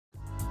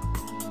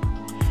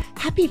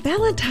Happy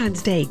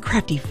Valentine's Day,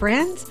 crafty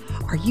friends!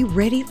 Are you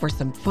ready for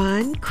some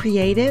fun,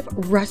 creative,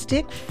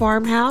 rustic,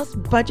 farmhouse,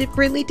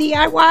 budget-friendly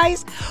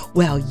DIYs?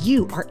 Well,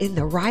 you are in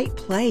the right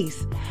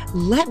place.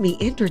 Let me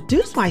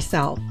introduce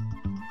myself.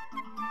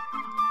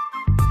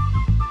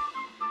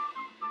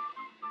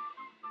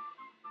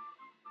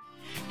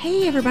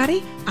 Hey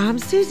everybody, I'm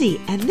Soozie,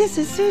 and this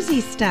is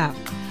Soozie's Stuff.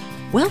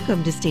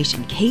 Welcome to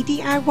station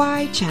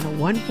KDIY Channel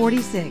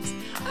 146.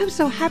 I'm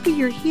so happy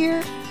you're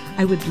here.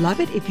 I would love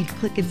it if you'd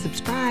click and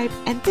subscribe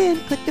and then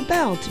click the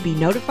bell to be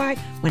notified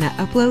when I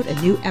upload a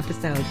new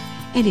episode.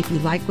 And if you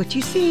like what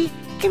you see,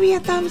 give me a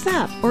thumbs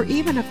up or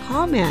even a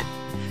comment.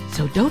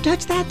 So don't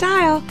touch that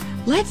dial.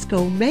 Let's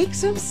go make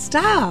some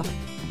stuff.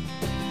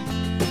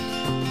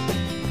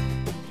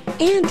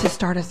 And to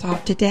start us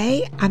off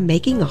today, I'm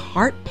making a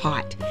heart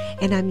pot,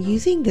 and I'm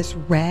using this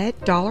red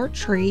Dollar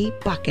Tree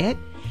bucket,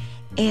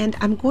 and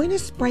I'm going to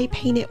spray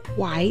paint it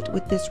white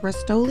with this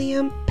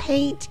Rust-Oleum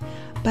paint,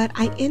 but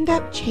I end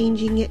up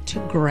changing it to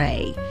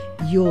gray.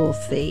 You'll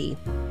see.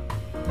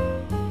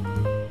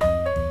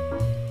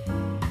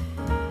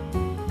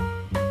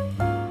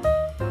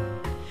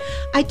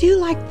 I do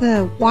like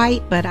the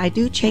white, but I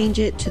do change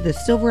it to the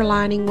Silver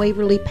Lining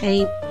Waverly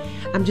paint.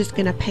 I'm just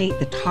going to paint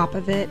the top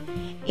of it.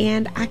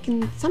 And I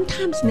can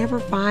sometimes never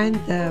find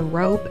the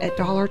rope at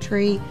Dollar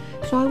Tree,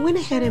 so I went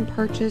ahead and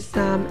purchased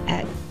some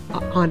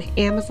on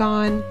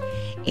Amazon,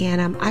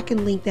 and I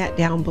can link that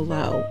down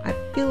below. I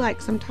feel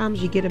like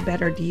sometimes you get a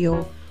better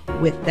deal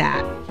with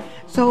that.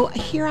 So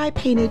here I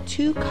painted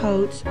 2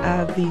 coats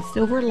of the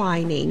Silver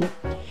Lining,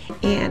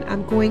 and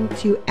I'm going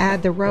to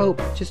add the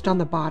rope just on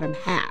the bottom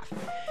half.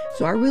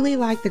 So I really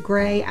like the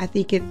gray. I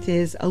think it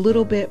is a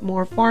little bit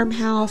more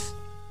farmhouse.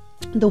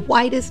 The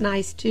white is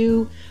nice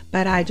too,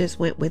 but I just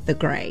went with the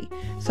gray.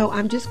 So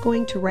I'm just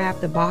going to wrap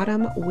the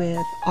bottom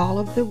with all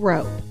of the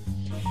rope,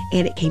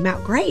 and it came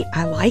out great.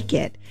 I like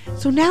it.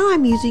 So now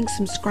I'm using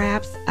some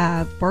scraps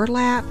of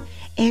burlap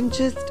and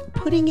just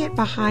putting it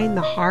behind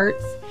the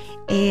hearts,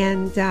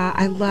 and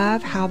I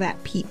love how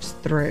that peeps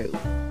through.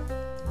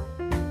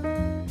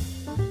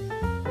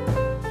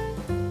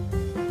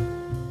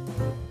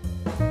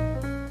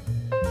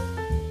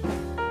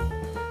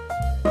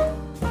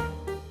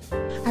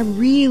 I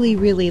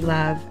really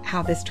love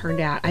how this turned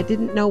out. I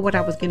didn't know what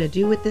I was going to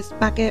do with this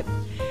bucket.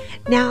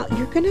 Now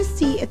you're going to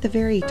see at the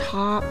very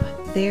top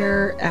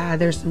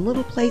there's some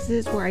little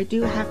places where I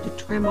do have to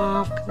trim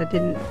off because I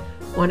didn't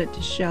want it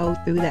to show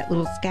through that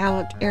little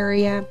scalloped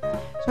area.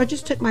 So I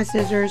just took my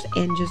scissors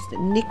and just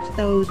nicked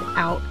those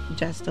out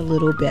just a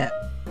little bit.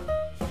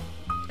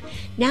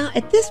 Now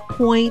at this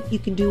point you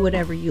can do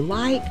whatever you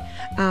like.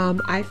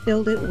 I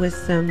filled it with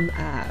some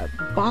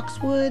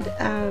boxwood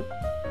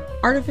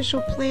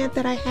artificial plant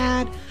that I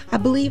had. I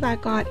believe I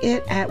got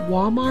it at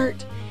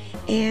Walmart,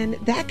 and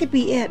that could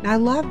be it. And I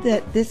love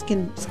that this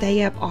can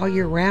stay up all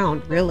year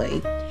round,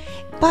 really.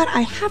 But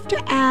I have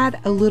to add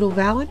a little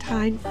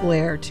Valentine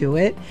flair to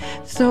it.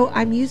 So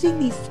I'm using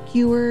these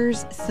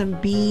skewers, some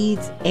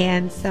beads,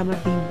 and some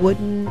of the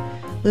wooden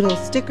little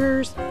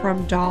stickers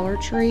from Dollar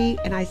Tree,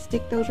 and I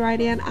stick those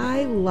right in.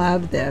 I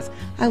love this.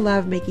 I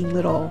love making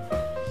little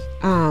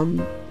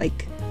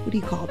like, what do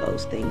you call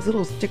those things?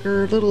 Little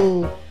sticker,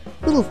 little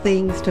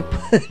things to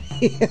put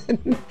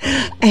in.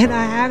 And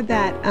I have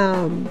that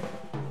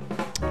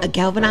a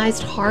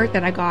galvanized heart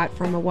that I got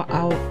from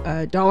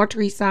a Dollar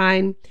Tree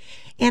sign,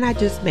 and I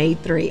just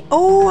made 3.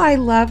 Oh, I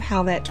love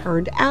how that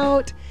turned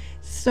out.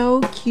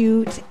 So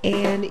cute.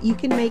 And you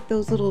can make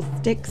those little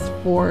sticks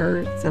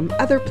for some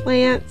other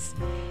plants,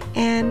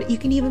 and you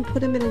can even put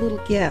them in a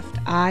little gift.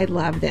 I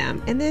love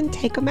them. And then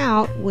take them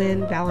out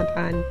when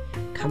Valentine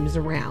comes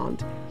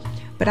around.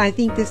 But I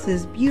think this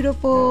is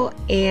beautiful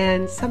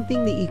and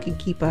something that you can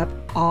keep up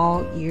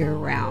all year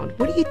round.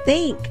 What do you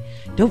think?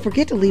 Don't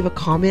forget to leave a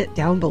comment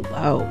down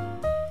below.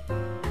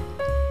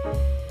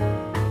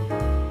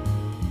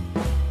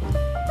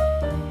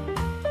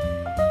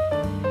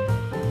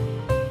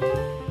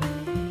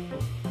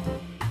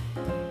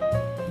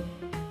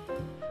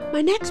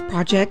 My next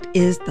project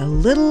is the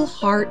little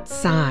heart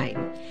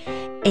sign.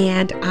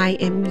 And I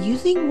am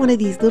using one of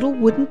these little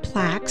wooden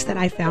plaques that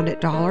I found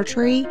at Dollar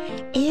Tree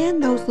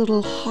and those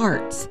little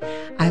hearts.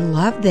 I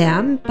love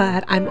them,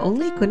 but I'm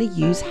only going to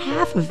use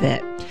half of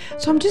it.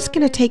 So I'm just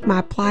going to take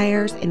my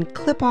pliers and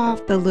clip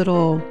off the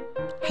little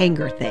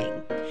hanger thing.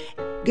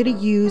 I'm going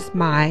to use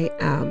my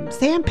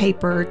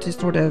sandpaper to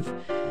sort of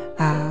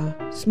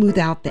smooth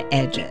out the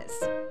edges.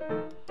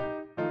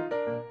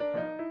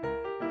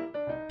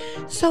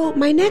 So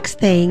my next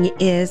thing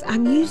is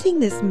I'm using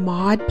this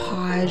Mod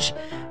Podge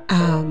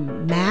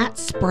matte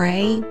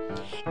spray,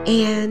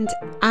 and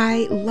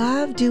I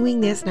love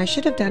doing this, and I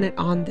should have done it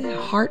on the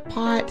heart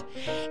pot.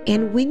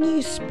 And when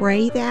you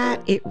spray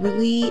that, it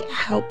really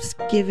helps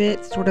give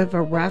it sort of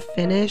a rough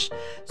finish,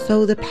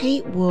 so the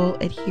paint will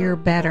adhere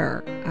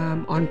better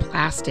on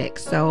plastic.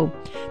 So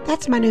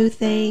that's my new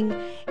thing,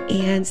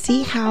 and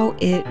see how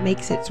it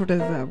makes it sort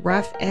of a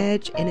rough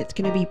edge, and it's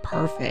going to be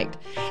perfect.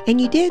 And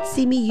you did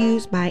see me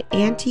use my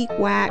antique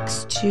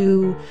wax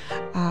to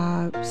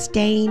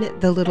stain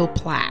the little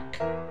plaque.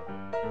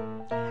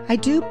 I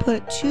do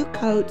put 2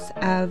 coats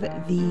of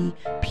the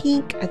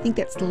pink, I think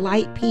that's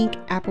light pink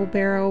apple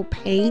barrel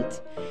paint.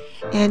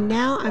 And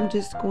now I'm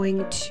just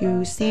going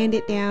to sand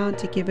it down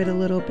to give it a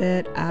little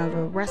bit of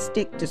a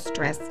rustic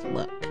distressed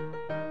look.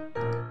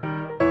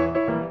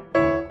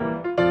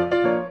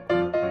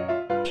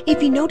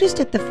 If you noticed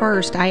at the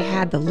first, I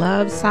had the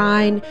love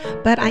sign,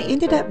 but I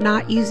ended up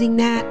not using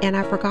that, and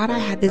I forgot I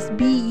had this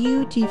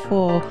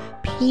beautiful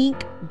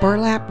pink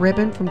burlap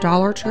ribbon from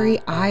Dollar Tree.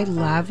 I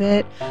love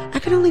it. I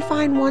could only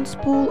find 1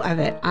 spool of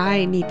it.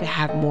 I need to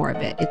have more of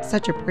it. It's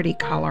such a pretty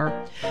color.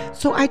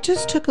 So I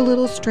just took a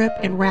little strip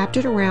and wrapped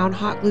it around,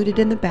 hot glued it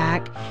in the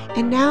back,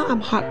 and now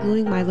I'm hot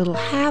gluing my little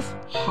half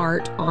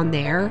heart on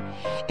there.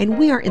 And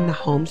we are in the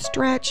home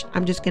stretch.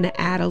 I'm just going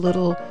to add a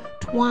little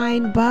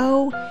twine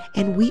bow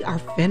and we are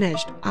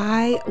finished.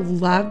 I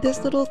love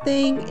this little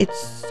thing. It's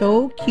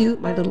so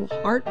cute, my little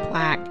heart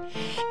plaque,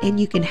 and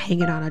you can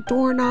hang it on a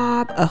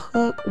doorknob, a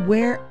hook,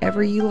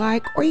 wherever you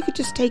like, or you could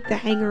just take the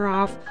hanger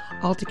off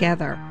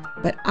altogether.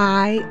 But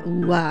I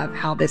love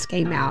how this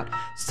came out.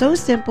 So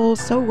simple,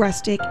 so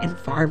rustic, and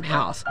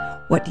farmhouse.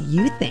 What do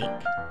you think?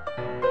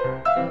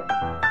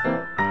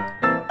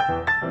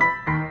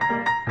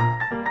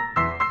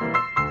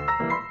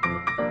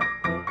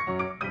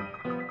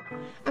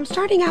 I'm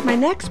starting out my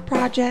next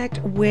project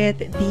with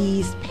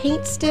these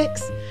paint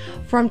sticks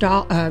from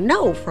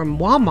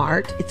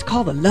Walmart. It's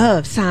called the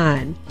love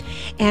sign.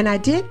 And I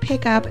did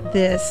pick up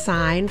this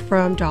sign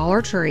from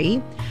Dollar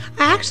Tree.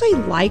 I actually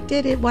liked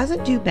it. It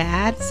wasn't too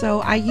bad,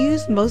 so I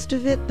used most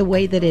of it the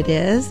way that it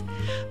is.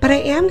 But I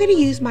am going to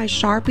use my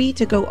Sharpie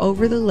to go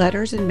over the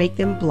letters and make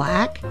them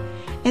black.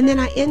 And then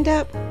I end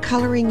up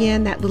coloring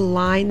in that little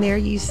line there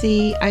you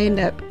see. I end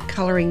up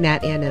coloring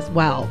that in as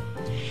well.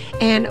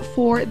 And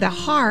for the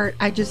heart,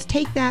 I just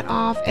take that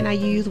off and I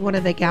use one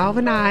of the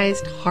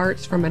galvanized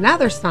hearts from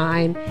another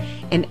sign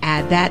and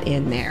add that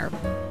in there.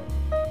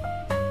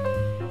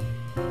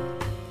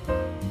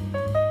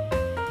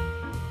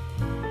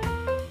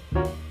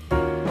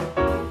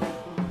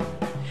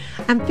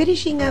 I'm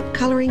finishing up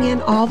coloring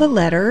in all the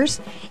letters,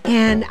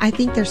 and I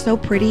think they're so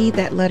pretty.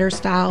 That letter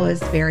style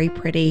is very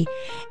pretty.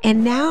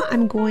 And now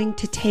I'm going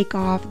to take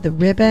off the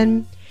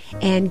ribbon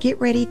and get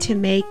ready to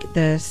make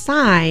the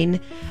sign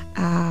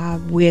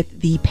with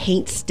the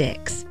paint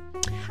sticks.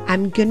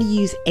 I'm going to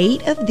use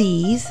 8 of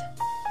these,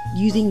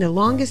 using the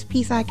longest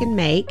piece I can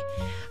make.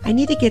 I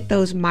need to get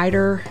those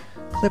miter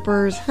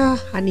clippers.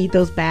 I need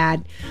those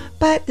bad,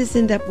 but this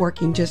ended up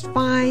working just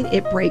fine.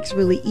 It breaks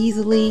really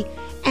easily,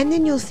 and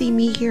then you'll see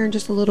me here in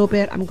just a little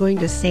bit. I'm going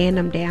to sand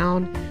them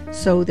down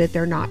so that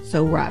they're not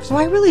so rough. So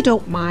I really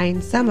don't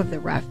mind some of the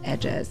rough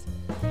edges.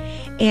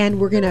 And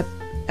we're going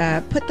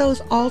to put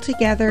those all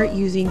together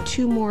using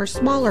 2 more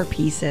smaller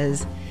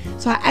pieces.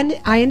 So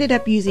I ended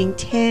up using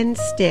 10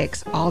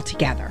 sticks all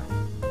together.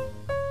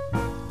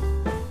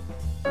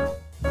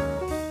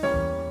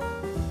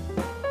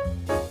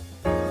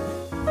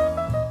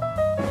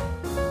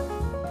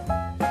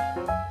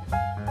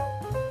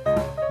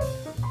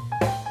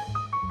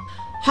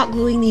 Hot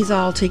gluing these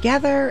all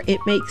together, it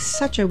makes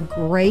such a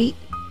great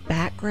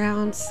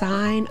background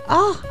sign.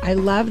 Oh, I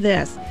love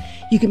this.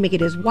 You can make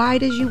it as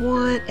wide as you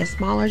want, as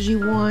small as you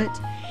want.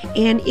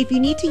 And if you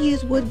need to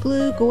use wood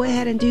glue, go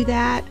ahead and do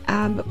that.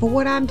 But for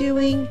what I'm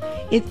doing,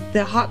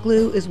 the hot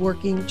glue is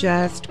working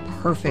just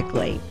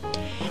perfectly.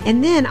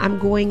 And then I'm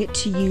going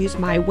to use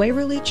my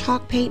Waverly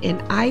chalk paint in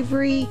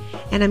ivory,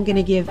 and I'm going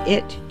to give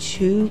it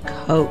 2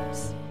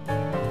 coats.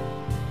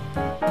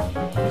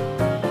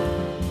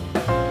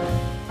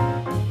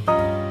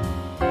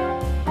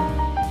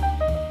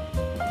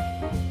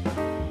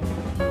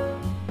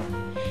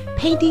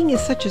 Painting is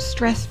such a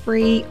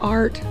stress-free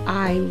art.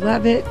 I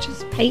love it.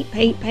 Just paint,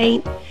 paint,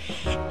 paint,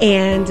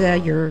 and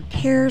your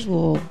cares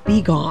will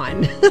be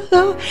gone.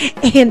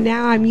 And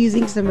now I'm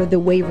using some of the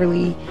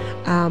Waverly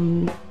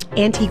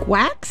antique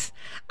wax.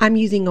 I'm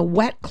using a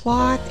wet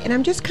cloth, and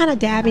I'm just kind of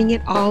dabbing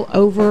it all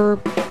over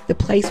the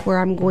place where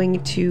I'm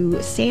going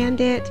to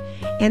sand it.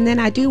 And then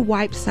I do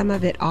wipe some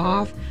of it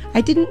off.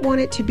 I didn't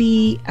want it to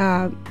be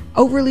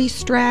overly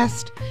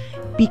stressed,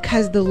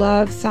 because the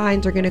love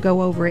signs are going to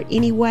go over it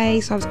anyway,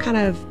 so I was kind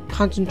of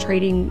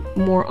concentrating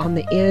more on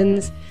the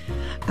ends.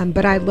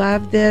 But I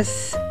love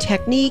this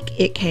technique.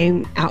 It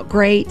came out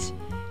great,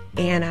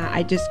 and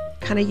I just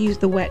kind of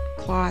used the wet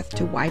cloth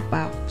to wipe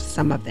off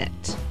some of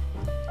it.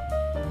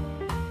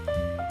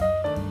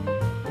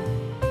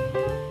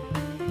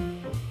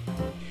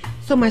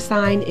 So my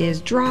sign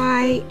is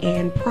dry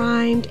and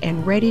primed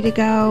and ready to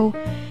go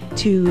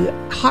to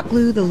hot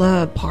glue the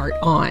love part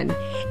on.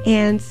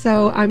 And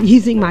so I'm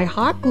using my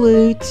hot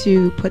glue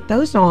to put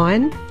those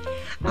on.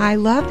 I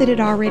love that it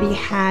already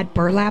had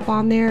burlap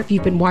on there. If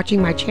you've been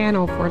watching my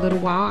channel for a little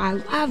while, I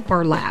love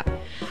burlap.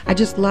 I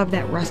just love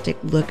that rustic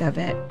look of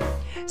it.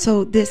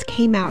 So this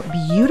came out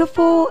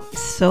beautiful,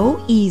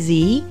 so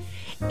easy.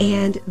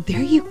 And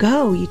there you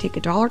go. You take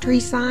a Dollar Tree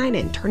sign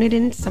and turn it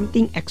into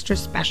something extra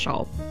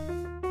special.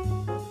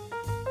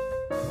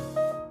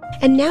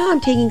 And now I'm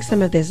taking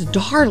some of this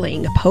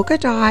darling polka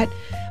dot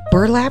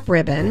burlap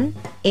ribbon,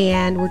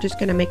 and we're just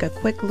going to make a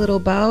quick little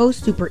bow,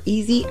 super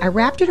easy. I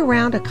wrapped it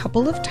around a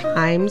couple of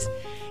times,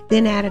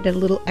 then added a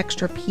little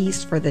extra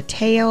piece for the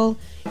tail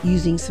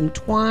using some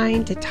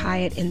twine to tie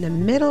it in the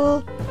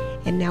middle.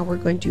 And now we're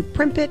going to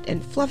primp it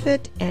and fluff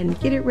it and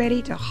get it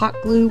ready to hot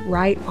glue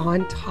right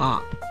on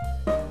top.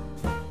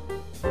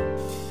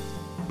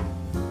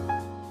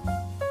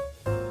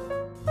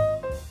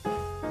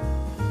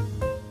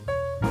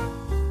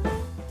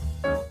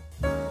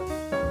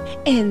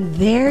 And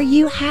there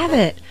you have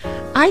it.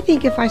 I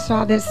think if I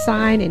saw this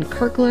sign in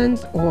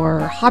Kirkland's or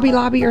Hobby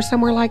Lobby or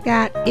somewhere like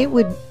that, it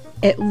would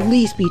at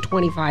least be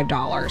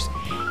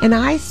 $25. And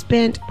I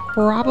spent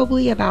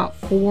probably about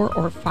 $4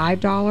 or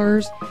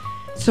 $5.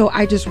 So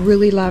I just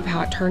really love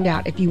how it turned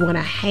out. If you want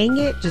to hang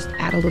it, just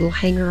add a little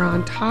hanger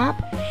on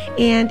top.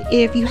 And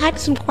if you had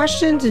some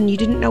questions and you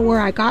didn't know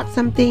where I got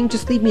something,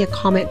 just leave me a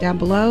comment down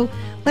below.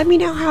 Let me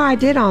know how I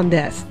did on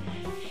this.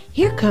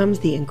 Here comes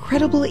the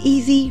incredibly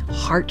easy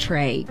heart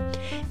tray.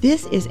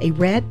 This is a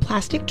red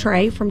plastic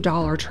tray from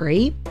Dollar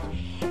Tree,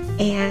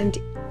 and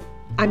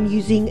I'm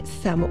using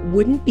some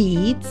wooden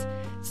beads,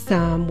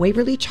 some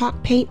Waverly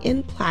chalk paint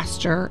in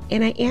plaster,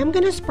 and I am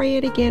going to spray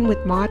it again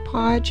with Mod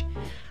Podge.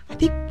 I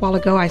think a while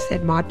ago I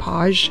said Mod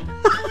Podge.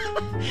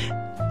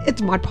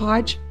 It's Mod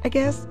Podge, I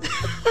guess.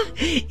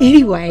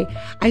 Anyway,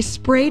 I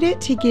sprayed it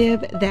to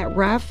give that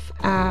rough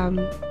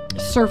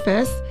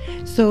surface,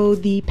 so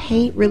the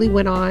paint really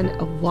went on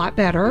a lot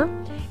better.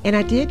 And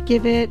I did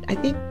give it, I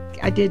think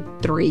I did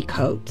 3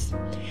 coats.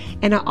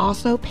 And I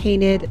also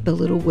painted the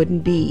little wooden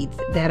beads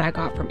that I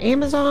got from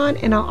Amazon,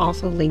 and I'll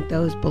also link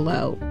those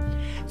below.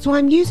 So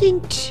I'm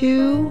using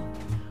 2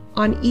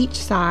 on each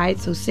side,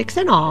 so 6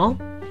 in all.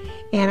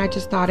 And I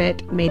just thought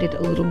it made it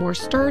a little more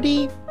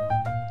sturdy,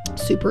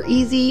 super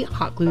easy.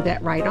 Hot glue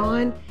that right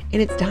on,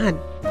 and it's done.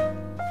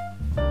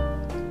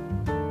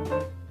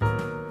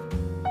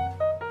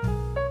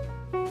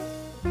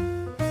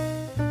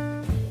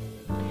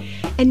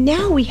 And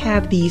now we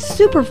have the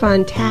super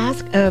fun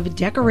task of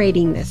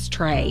decorating this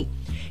tray.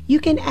 You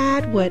can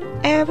add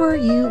whatever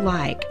you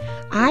like.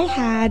 I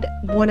had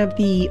one of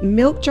the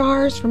milk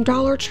jars from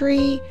Dollar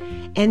Tree,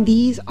 and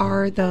these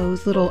are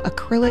those little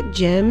acrylic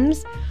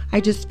gems.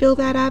 I just fill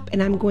that up,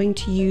 and I'm going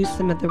to use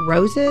some of the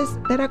roses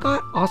that I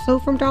got also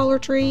from Dollar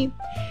Tree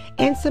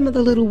and some of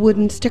the little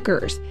wooden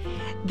stickers.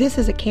 This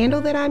is a candle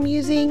that I'm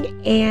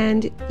using,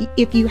 and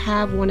if you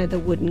have one of the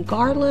wooden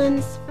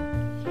garlands,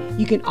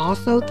 you can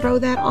also throw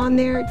that on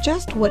there,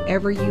 just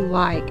whatever you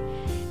like.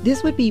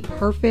 This would be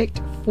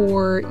perfect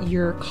for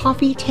your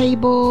coffee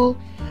table,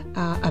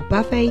 a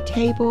buffet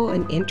table,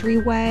 an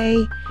entryway,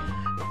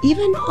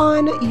 even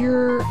on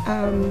your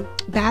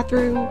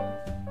bathroom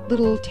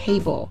little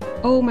table.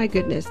 Oh my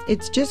goodness,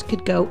 it just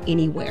could go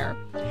anywhere.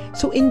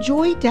 So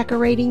enjoy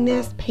decorating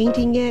this,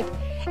 painting it,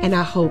 and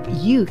I hope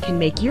you can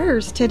make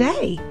yours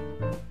today.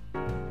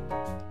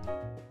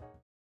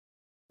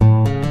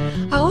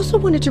 I also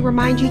wanted to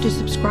remind you to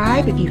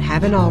subscribe if you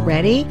haven't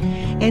already,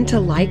 and to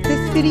like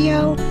this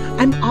video.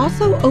 I'm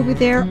also over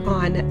there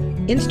on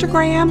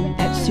Instagram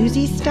at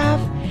Soozie Stuff,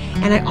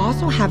 and I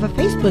also have a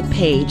Facebook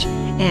page,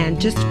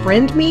 and just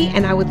friend me,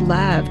 and I would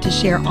love to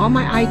share all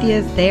my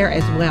ideas there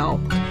as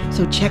well.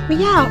 So check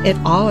me out at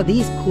all of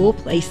these cool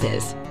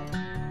places.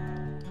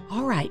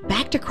 All right,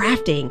 back to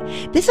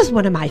crafting. This is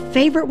one of my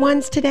favorite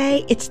ones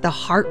today. It's the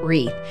heart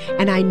wreath,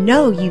 and I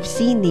know you've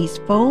seen these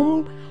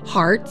foam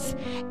hearts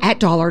at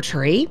Dollar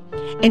Tree.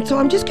 And so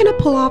I'm just going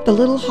to pull off the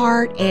little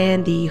heart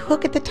and the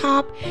hook at the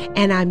top,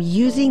 and I'm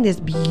using this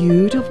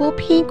beautiful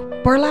pink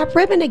burlap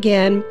ribbon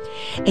again,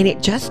 and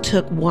it just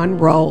took 1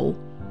 roll.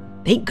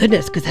 Thank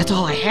goodness, because that's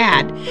all I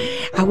had.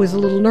 I was a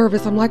little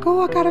nervous. I'm like,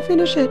 oh, I gotta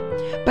finish it.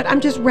 But I'm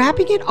just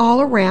wrapping it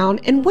all around.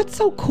 And what's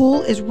so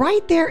cool is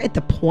right there at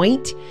the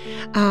point,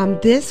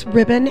 this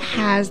ribbon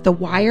has the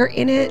wire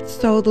in it.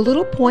 So the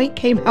little point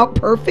came out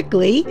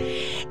perfectly.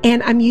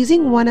 And I'm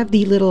using one of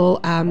the little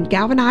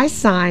galvanized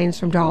signs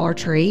from Dollar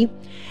Tree.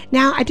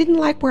 Now, I didn't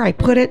like where I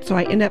put it, so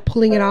I ended up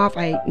pulling it off.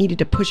 I needed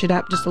to push it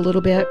up just a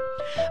little bit.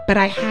 But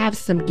I have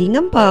some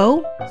gingham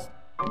bow.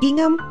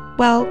 Gingham,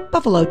 well,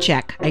 buffalo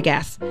check, I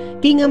guess.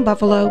 Gingham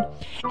buffalo.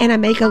 And I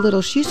make a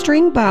little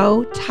shoestring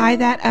bow, tie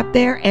that up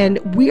there, and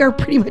we are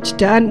pretty much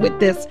done with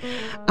this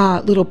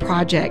little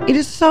project. It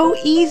is so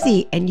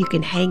easy, and you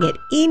can hang it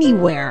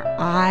anywhere.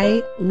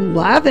 I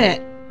love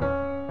it.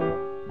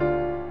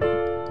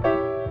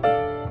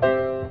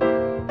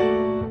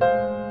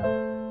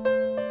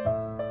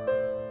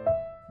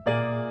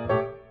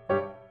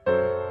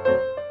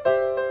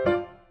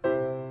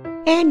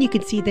 And you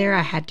can see there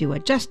I had to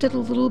adjust it a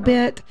little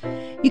bit.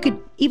 You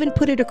could even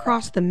put it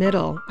across the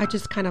middle. I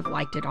just kind of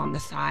liked it on the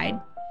side.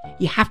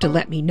 You have to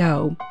let me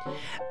know.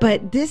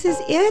 But this is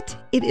it.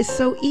 It is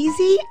so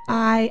easy.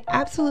 I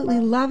absolutely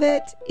love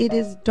it. It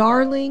is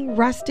darling,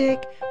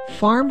 rustic,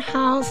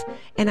 farmhouse,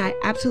 and I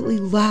absolutely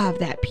love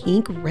that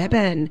pink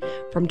ribbon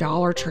from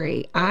Dollar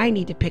Tree. I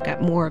need to pick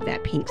up more of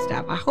that pink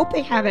stuff. I hope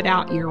they have it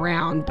out year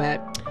round,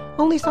 but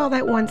only saw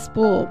that one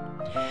spool.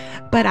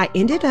 but I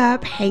ended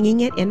up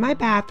hanging it in my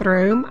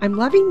bathroom. I'm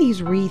loving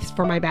these wreaths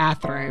for my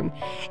bathroom,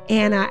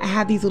 and I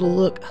have these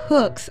little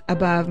hooks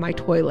above my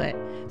toilet.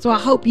 So I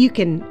hope you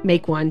can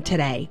make one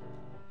today.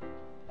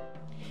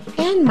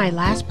 And my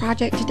last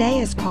project today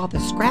is called the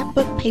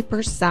scrapbook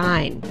paper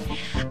sign.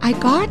 I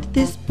got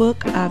this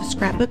book of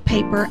scrapbook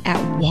paper at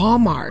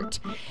Walmart,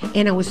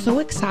 and I was so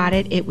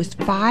excited. It was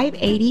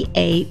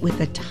 $5.88 with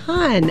a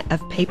ton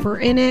of paper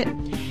in it.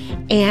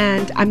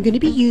 And I'm going to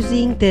be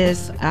using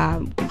this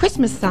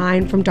Christmas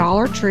sign from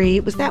Dollar Tree.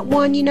 It was that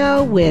one, you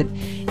know, with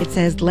it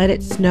says "Let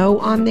It Snow"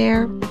 on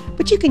there,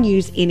 but you can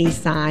use any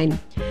sign.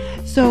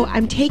 So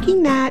I'm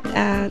taking that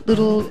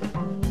little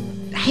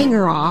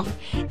hanger off,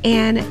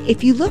 and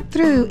if you look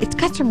through, it's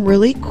got some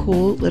really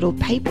cool little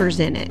papers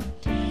in it.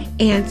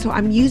 And so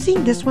I'm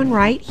using this one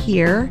right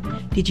here.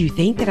 Did you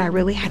think that I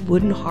really had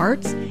wooden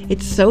hearts?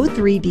 It's so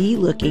 3D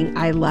looking.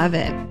 I love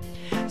it.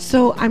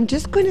 So I'm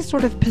just going to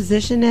sort of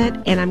position it,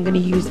 and I'm going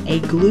to use a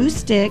glue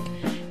stick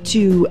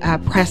to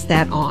press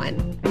that on.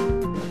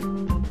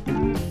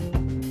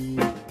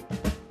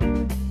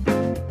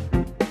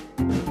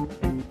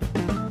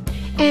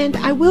 And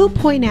I will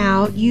point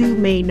out, you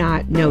may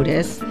not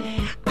notice,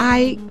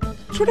 I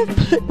sort of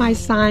put my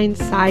sign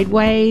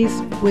sideways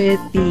with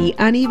the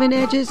uneven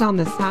edges on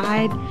the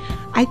side.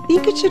 I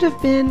think it should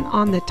have been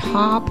on the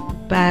top,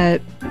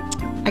 but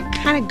I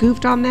kind of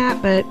goofed on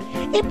that, but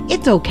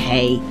it's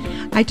okay.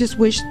 I just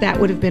wish that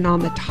would have been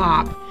on the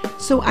top.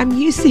 So I'm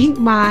using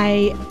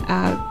my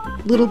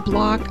little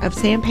block of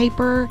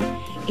sandpaper,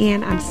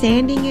 and I'm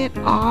sanding it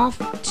off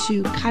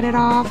to cut it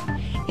off,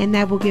 and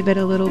that will give it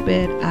a little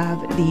bit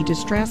of the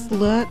distressed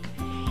look.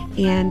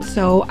 And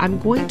so I'm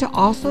going to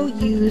also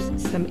use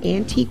some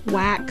antique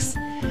wax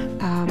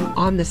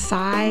on the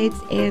sides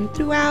and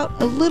throughout,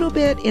 a little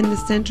bit in the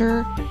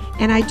center.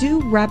 And I do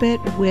rub it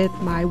with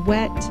my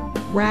wet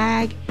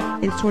rag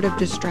and sort of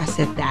distress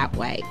it that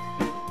way.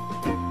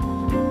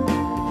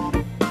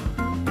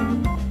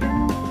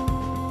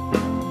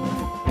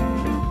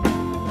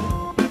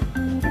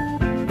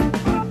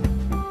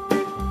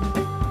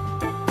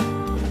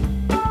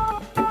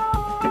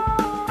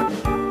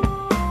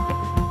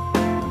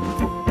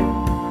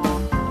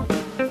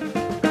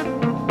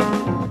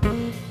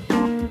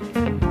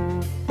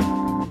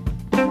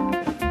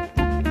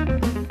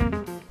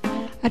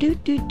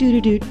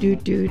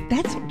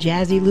 That's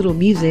jazzy little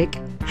music.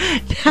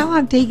 Now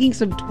I'm taking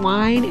some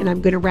twine, and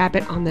I'm going to wrap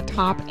it on the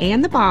top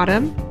and the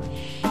bottom,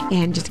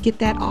 and just get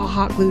that all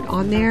hot glued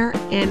on there.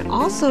 And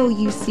also,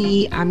 you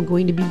see, I'm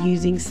going to be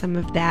using some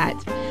of that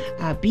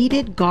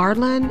beaded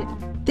garland.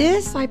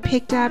 This I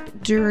picked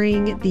up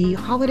during the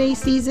holiday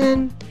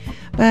season,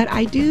 but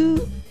I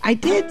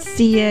did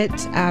see it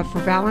for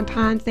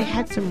Valentine's. They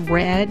had some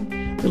red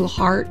little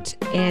heart,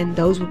 and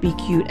those would be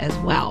cute as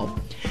well.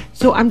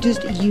 So I'm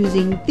just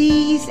using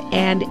these,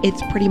 and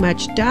it's pretty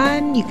much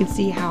done. You can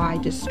see how I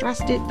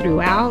distressed it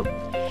throughout,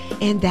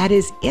 and that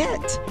is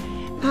it.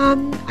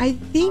 I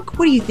think,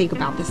 what do you think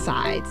about the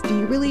sides? Do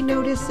you really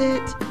notice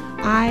it?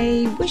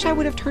 I wish I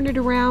would have turned it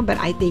around, but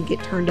I think it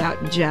turned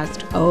out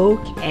just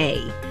okay.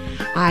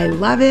 I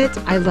love it.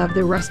 I love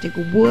the rustic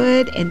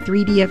wood and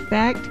 3D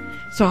effect.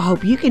 So I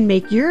hope you can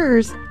make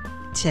yours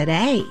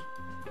today.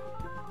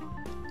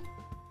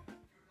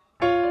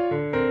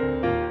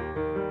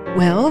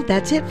 Well,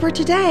 that's it for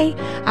today.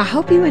 I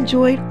hope you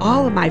enjoyed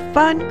all of my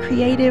fun,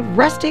 creative,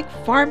 rustic,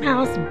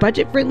 farmhouse,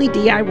 budget-friendly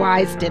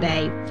DIYs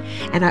today.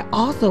 And I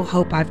also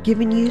hope I've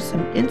given you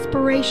some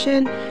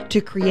inspiration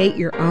to create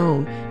your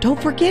own. Don't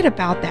forget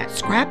about that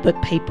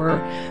scrapbook paper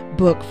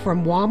book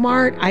from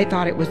Walmart. I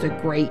thought it was a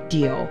great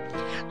deal.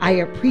 I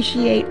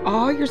appreciate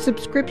all your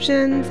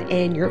subscriptions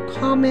and your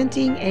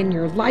commenting and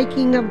your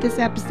liking of this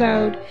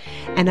episode.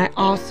 And I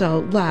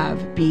also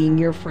love being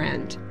your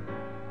friend.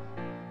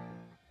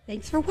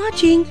 Thanks for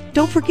watching.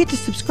 Don't forget to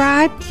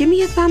subscribe, give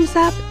me a thumbs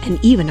up,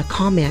 and even a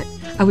comment.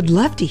 I would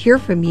love to hear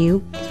from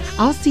you.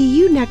 I'll see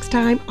you next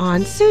time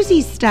on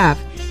Soozie's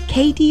Stuff,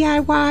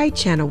 KDIY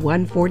Channel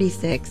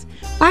 146.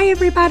 Bye,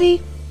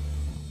 everybody.